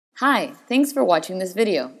Hi, thanks for watching this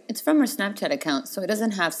video. It's from our Snapchat account, so it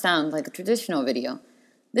doesn't have sound like a traditional video.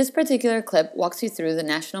 This particular clip walks you through the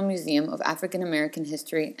National Museum of African American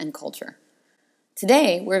History and Culture.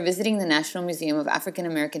 Today, we're visiting the National Museum of African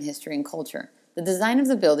American History and Culture. The design of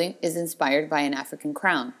the building is inspired by an African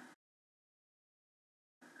crown.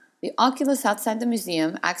 The oculus outside the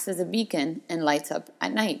museum acts as a beacon and lights up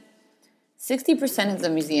at night. 60% of the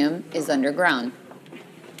museum is underground.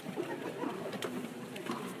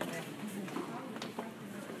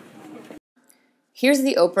 Here's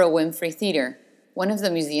the Oprah Winfrey Theater, one of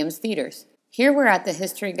the museum's theaters. Here we're at the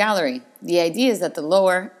History Gallery. The idea is that the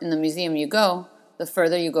lower in the museum you go, the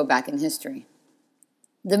further you go back in history.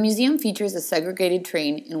 The museum features a segregated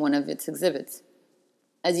train in one of its exhibits.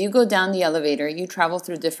 As you go down the elevator, you travel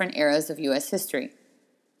through different eras of U.S. history.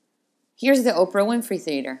 Here's the Oprah Winfrey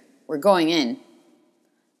Theater. We're going in.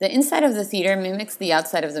 The inside of the theater mimics the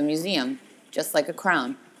outside of the museum, just like a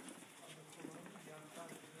crown.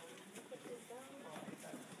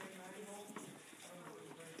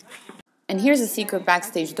 And here's a secret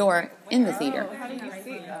backstage door in the theater.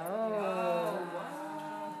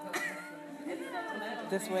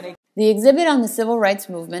 The exhibit on the civil rights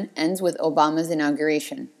movement ends with Obama's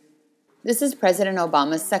inauguration. This is President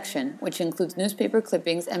Obama's section, which includes newspaper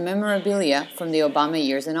clippings and memorabilia from the Obama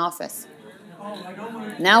years in office.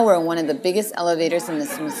 Now we're in one of the biggest elevators in the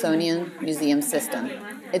Smithsonian Museum system.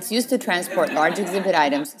 It's used to transport large exhibit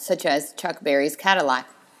items such as Chuck Berry's Cadillac.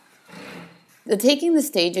 The Taking the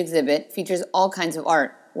Stage exhibit features all kinds of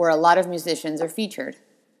art, where a lot of musicians are featured.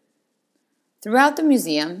 Throughout the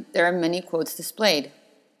museum, there are many quotes displayed.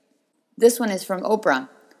 This one is from Oprah.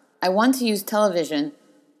 "I want to use television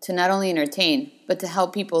to not only entertain, but to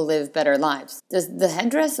help people live better lives." Does the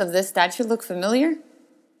headdress of this statue look familiar?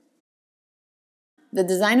 The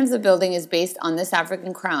design of the building is based on this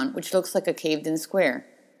African crown, which looks like a caved-in square.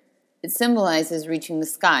 It symbolizes reaching the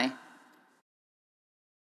sky.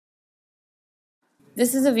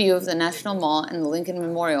 This is a view of the National Mall and the Lincoln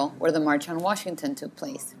Memorial, where the March on Washington took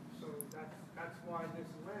place. So that's why this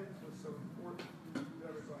lens was so important to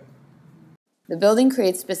everybody. The building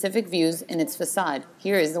creates specific views in its facade.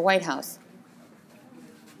 Here is the White House.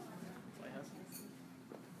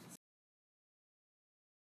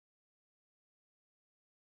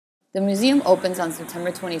 The museum opens on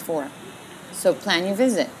September 24, so plan your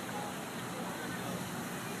visit.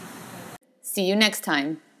 See you next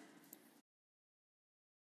time.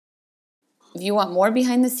 If you want more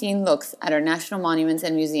behind-the-scenes looks at our national monuments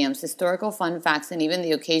and museums, historical fun facts, and even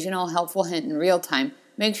the occasional helpful hint in real time,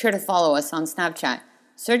 make sure to follow us on Snapchat.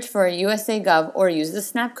 Search for USAgov or use the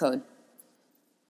Snap code.